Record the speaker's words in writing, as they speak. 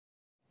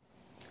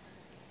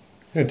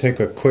I'm going to take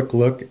a quick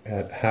look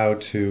at how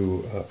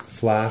to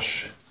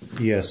flash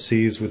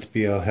ESCs with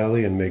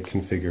BLHeli and make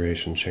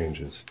configuration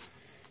changes.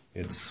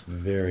 It's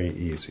very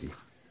easy.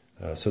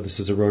 So this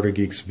is a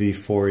Rotorgeeks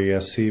V4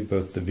 ESC.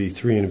 Both the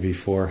V3 and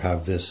V4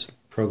 have this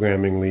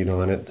programming lead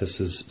on it.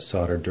 This is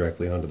soldered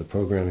directly onto the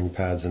programming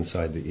pads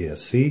inside the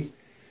ESC.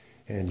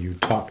 And you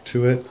talk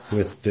to it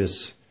with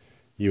this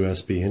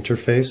USB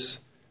interface.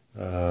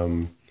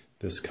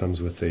 This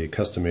comes with a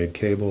custom-made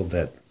cable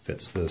that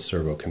fits the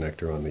servo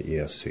connector on the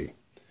ESC.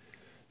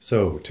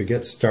 So to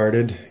get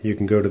started, you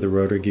can go to the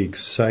Rotorgeeks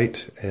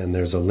site and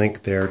there's a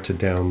link there to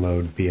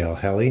download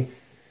BLHeli.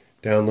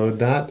 Download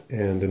that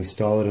and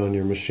install it on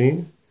your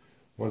machine.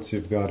 Once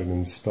you've got it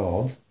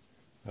installed,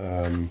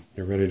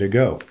 you're ready to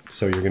go.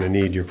 So you're going to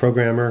need your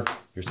programmer,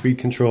 your speed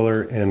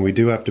controller, and we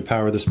do have to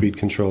power the speed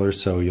controller,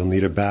 so you'll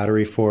need a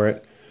battery for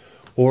it.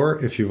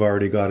 Or if you've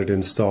already got it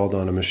installed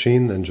on a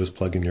machine, then just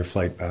plug in your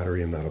flight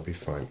battery and that'll be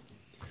fine.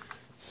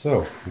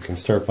 So you can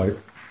start by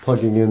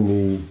plugging in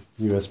the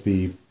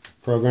USB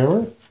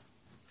programmer.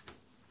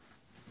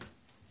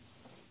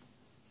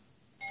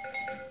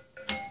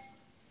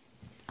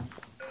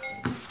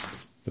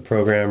 The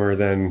programmer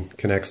then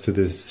connects to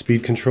the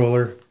speed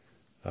controller,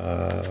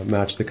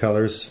 match the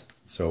colors,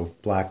 so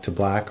black to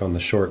black on the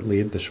short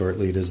lead. The short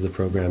lead is the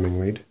programming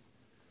lead.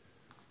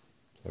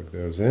 Plug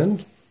those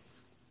in.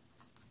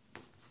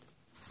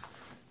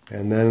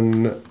 And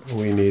then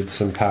we need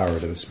some power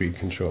to the speed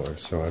controller.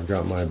 So I've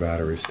got my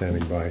battery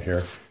standing by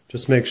here.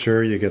 Just make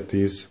sure you get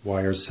these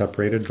wires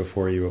separated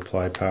before you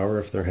apply power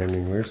if they're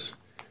hanging loose,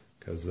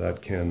 because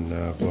that can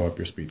blow up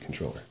your speed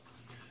controller.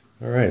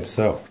 Alright,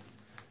 so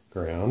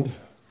ground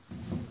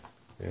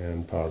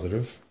and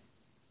positive.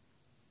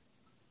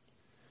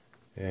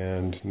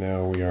 And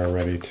now we are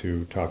ready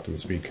to talk to the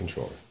speed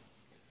controller.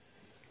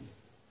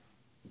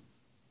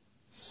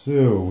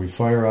 So we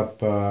fire up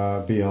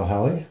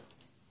BLHeli.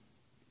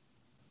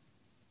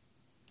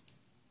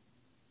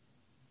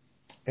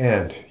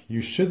 And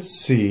you should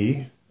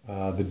see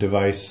the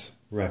device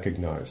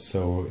recognized.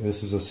 So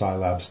this is a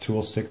Scilabs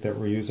tool stick that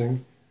we're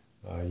using.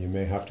 You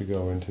may have to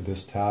go into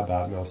this tab,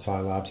 Atmel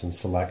Scilabs, and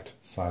select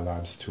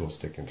Scilabs tool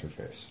stick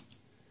interface.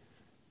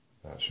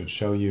 That should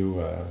show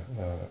you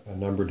a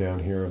number down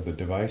here of the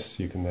device.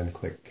 You can then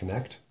click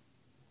connect,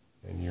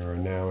 and you're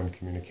now in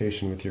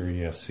communication with your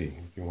ESC.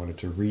 If you wanted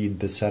to read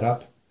the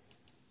setup,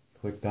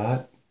 click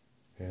that,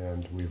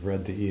 and we've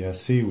read the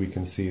ESC. We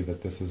can see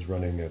that this is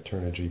running a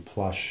Turnigy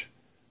Plush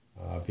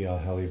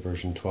BLHeli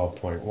version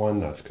 12.1.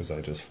 That's because I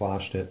just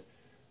flashed it.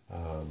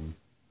 And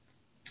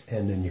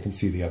then you can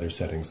see the other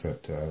settings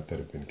that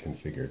have been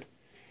configured.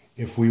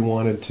 If we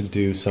wanted to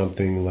do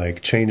something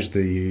like change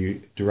the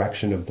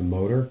direction of the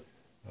motor,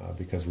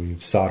 because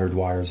we've soldered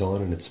wires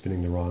on and it's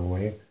spinning the wrong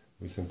way,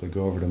 we simply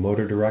go over to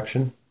motor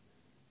direction,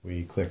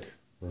 we click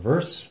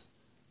reverse,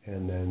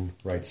 and then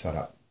right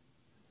setup.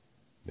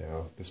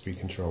 Now the speed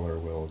controller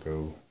will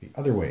go the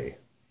other way.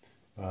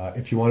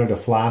 If you wanted to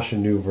flash a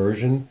new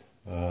version,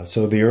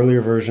 so the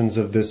earlier versions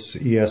of this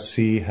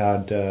ESC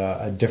had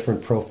a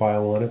different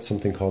profile on it,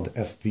 something called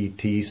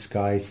FVT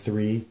Sky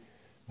 3.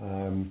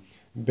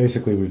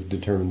 Basically, we've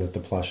determined that the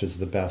Plush is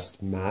the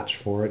best match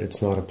for it. It's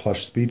not a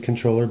Plush speed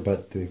controller,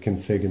 but the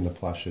config in the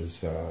Plush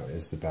is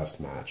the best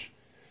match.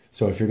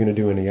 So if you're going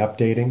to do any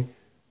updating,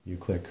 you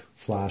click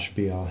Flash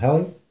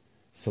BLHeli,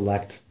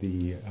 select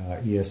the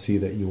ESC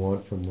that you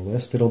want from the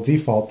list. It'll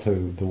default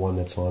to the one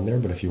that's on there,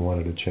 but if you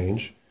wanted to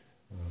change,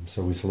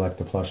 so we select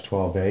the Plush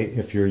 12A.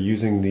 If you're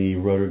using the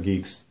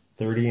Rotorgeeks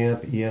 30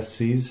 amp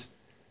ESCs,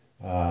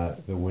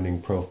 the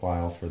winning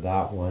profile for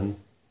that one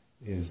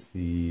is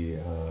the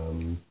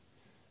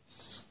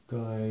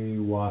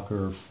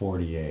Skywalker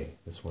 40A,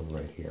 this one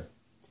right here.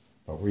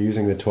 But we're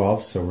using the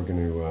 12, so we're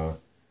going to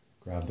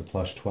grab the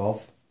Plush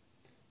 12,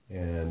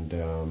 and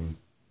then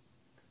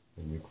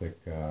we click,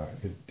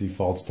 it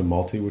defaults to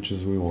multi, which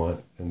is what we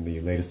want, and the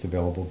latest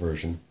available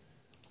version.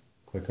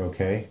 Click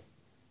OK.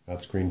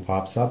 That screen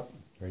pops up.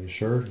 Are you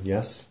sure?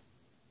 Yes.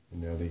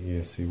 And now the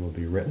ESC will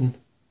be written.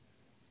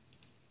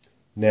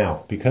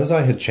 Now, because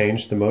I had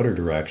changed the motor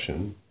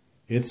direction,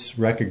 it's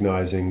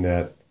recognizing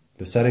that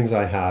the settings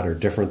I had are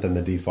different than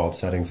the default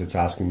settings. It's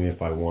asking me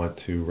if I want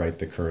to write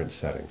the current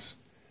settings.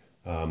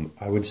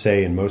 I would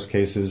say in most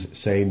cases,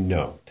 say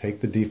no.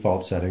 Take the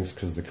default settings,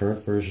 because the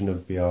current version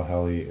of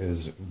BLHeli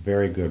is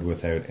very good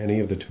without any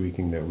of the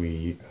tweaking that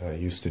we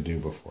used to do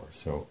before.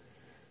 So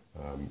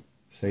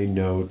say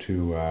no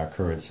to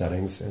current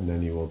settings, and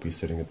then you will be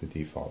sitting at the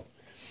default.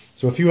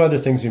 So a few other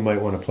things you might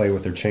want to play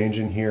with or change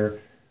in here.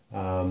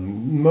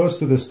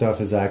 Most of this stuff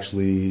is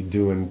actually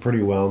doing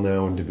pretty well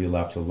now and to be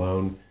left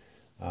alone.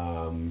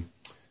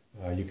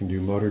 You can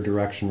do motor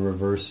direction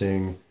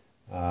reversing.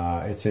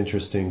 It's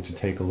interesting to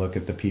take a look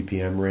at the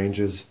PPM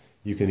ranges.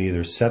 You can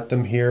either set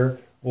them here,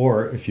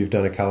 or if you've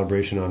done a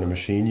calibration on a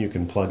machine, you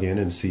can plug in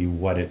and see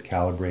what it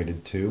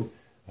calibrated to.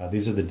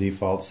 These are the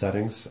default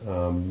settings,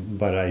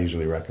 but I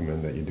usually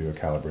recommend that you do a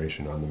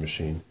calibration on the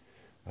machine.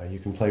 You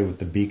can play with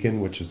the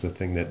beacon, which is the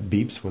thing that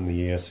beeps when the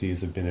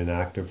ESCs have been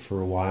inactive for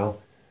a while.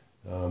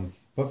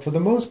 But for the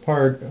most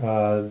part,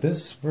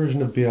 this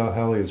version of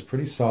BLHeli is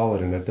pretty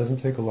solid and it doesn't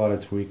take a lot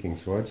of tweaking.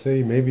 So I'd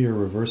say maybe you're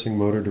reversing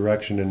motor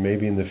direction and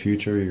maybe in the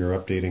future you're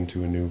updating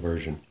to a new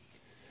version.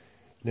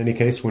 In any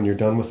case, when you're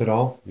done with it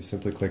all, you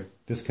simply click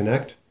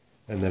disconnect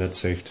and then it's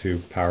safe to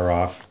power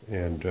off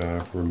and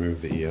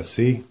remove the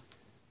ESC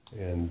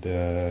and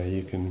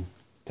you can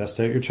test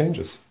out your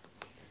changes.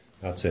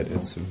 That's it.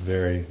 It's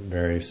very,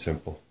 very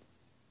simple.